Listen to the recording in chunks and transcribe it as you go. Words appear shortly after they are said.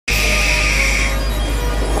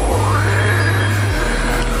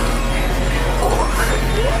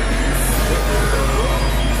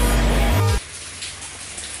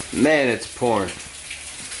Man, it's pouring.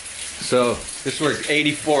 So this worked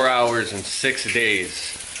 84 hours and 6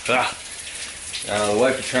 days.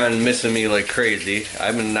 Wife-a-Tron missing me like crazy.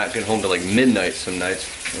 I've been not getting home till like midnight some nights.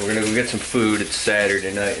 We're gonna go get some food. It's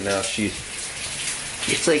Saturday night and now it's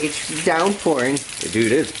like it's downpouring.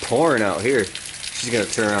 Dude, it's pouring out here. She's gonna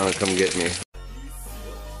turn around and come get me.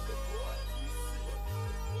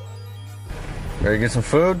 Ready to get some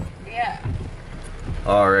food? Yeah.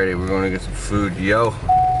 Alrighty, we're going to get some food, yo.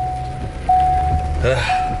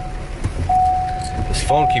 This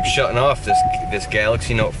phone keeps shutting off, this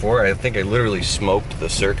Galaxy Note 4. I think I literally smoked the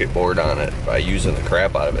circuit board on it by using the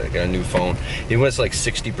crap out of it. I got a new phone. Even when it's like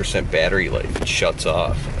 60% battery life, it shuts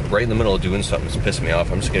off. Right in the middle of doing something, it's pissing me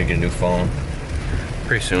off. I'm just gonna get a new phone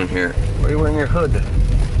pretty soon here. Why are you wearing your hood?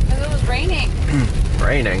 Because it was raining.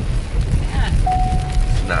 Raining? Yeah.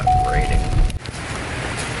 It's not raining.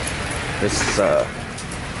 This is,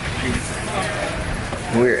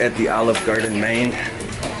 we're at the Olive Garden, Maine.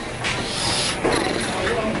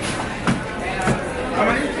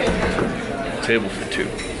 Table for two.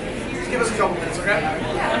 Just give us a couple minutes, okay?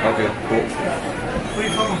 Okay, cool. What are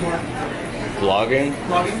you filming for? Vlogging?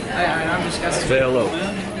 Vlogging? I'm just guessing. Say hello.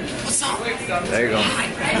 What's up? There you go.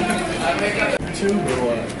 YouTube or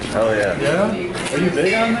what? Hell yeah. Yeah? Are you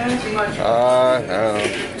big on that? I don't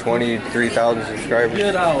know, 23,000 subscribers.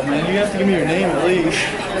 Get out, man. You have to give me your name at least.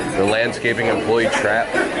 The Landscaping Employee Trap.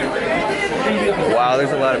 Wow,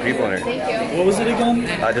 there's a lot of people in here. What was it again?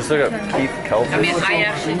 Just look up Keith Kelfer. I mean, I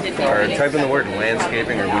actually did Or type in the word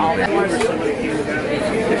landscaping or movement.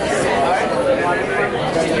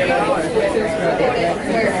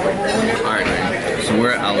 Alright, so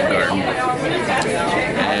we're at Olive Garden.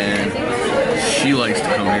 And she likes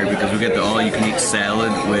to come here because we get the all-you-can-eat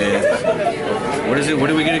salad with... What is it? What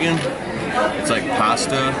do we get again? It's like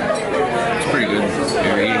pasta. It's pretty good.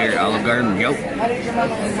 Here, eat here, Olive Garden. Yep.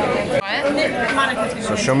 What?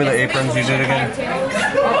 So show me the aprons you did again.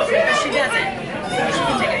 She doesn't.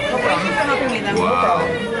 Wow.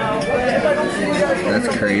 That's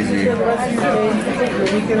crazy.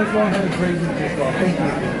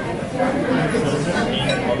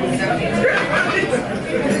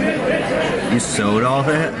 You sewed all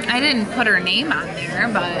that? I didn't put her name on there,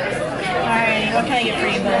 but... Alright, what can I get for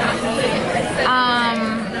you?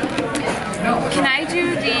 Can I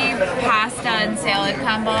do the pasta and salad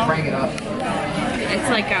combo? It's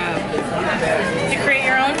like a... To create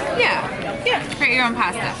your own? Yeah. Yeah, create your own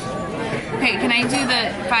pasta. Okay, can I do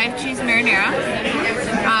the 5 cheese marinara?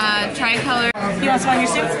 Tricolor. You want some on your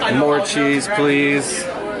soup? More cheese, please.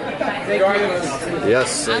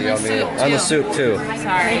 Yes, On the soup, on the soup too.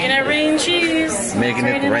 Sorry. Making it rain cheese. Making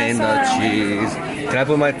it rain the cheese. Can I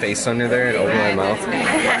put my face under there and open my mouth?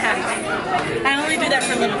 I only do that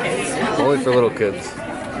for little kids. Only for little kids.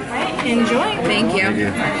 Enjoy. Thank you. Thank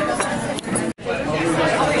you.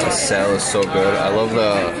 The salad's so good. I love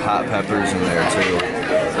the hot peppers in there too.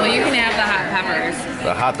 Well, you can have the hot peppers.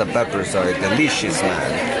 The hot peppers are delicious,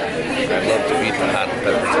 man. I love to eat the hot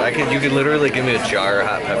peppers. You could literally give me a jar of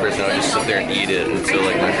hot peppers and I'll just sit there and eat it until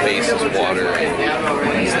like my face is watering.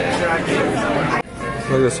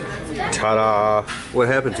 Look at this. Ta-da! What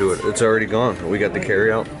happened to it? It's already gone. We got the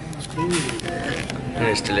carry out. And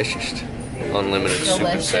it's delicious. Unlimited soup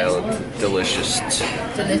and salad. Delicious.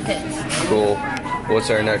 Delicious. Cool. What's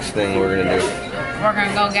our next thing we're gonna do? We're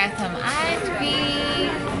gonna go get some ice cream.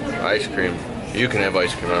 Ice cream. You can have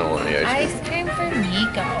ice cream. I don't want any ice cream. Ice cream for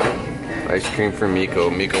Miko. Ice cream for Miko.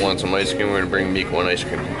 Miko wants some ice cream. We're gonna bring Miko one ice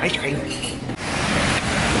cream. Ice cream.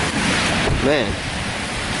 Man,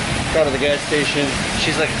 got to the gas station.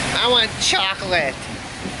 She's like, I want chocolate.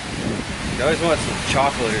 She always wants some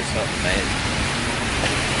chocolate or something, man.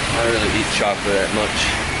 I don't really eat chocolate that much.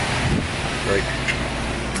 Like,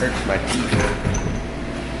 hurts my teeth.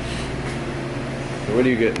 So what are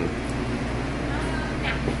you getting?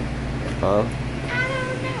 Huh?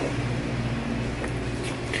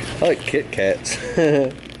 I like Kit Kats. I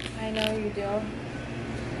know you do.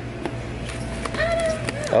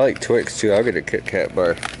 I like Twix too. I'll get a Kit Kat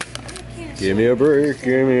bar. Give me a break,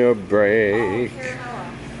 give me a break.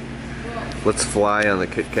 Let's fly on the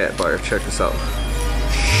Kit Kat bar. Check this out.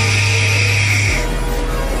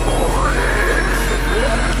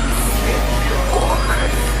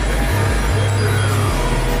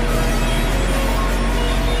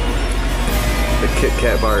 The Kit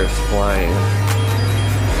Kat bar is flying.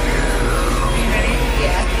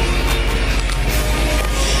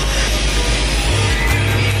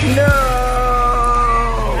 No!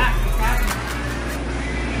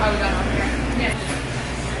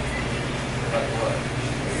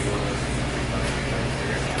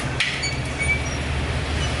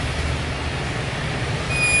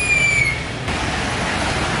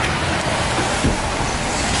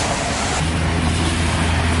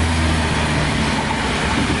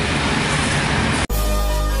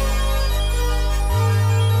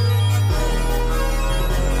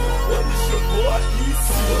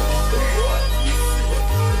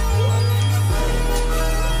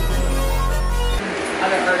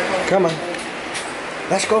 Come on.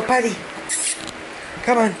 Let's go potty.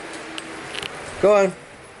 Come on. Go on.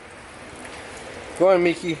 Go on,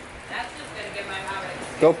 Mickey. That's just gonna get my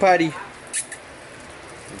habit. Go potty.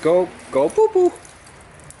 Go poo poo.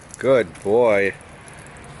 Good boy.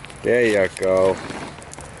 There you go.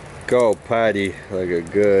 Go potty like a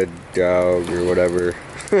good dog or whatever.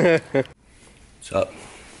 What's up?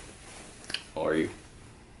 How are you?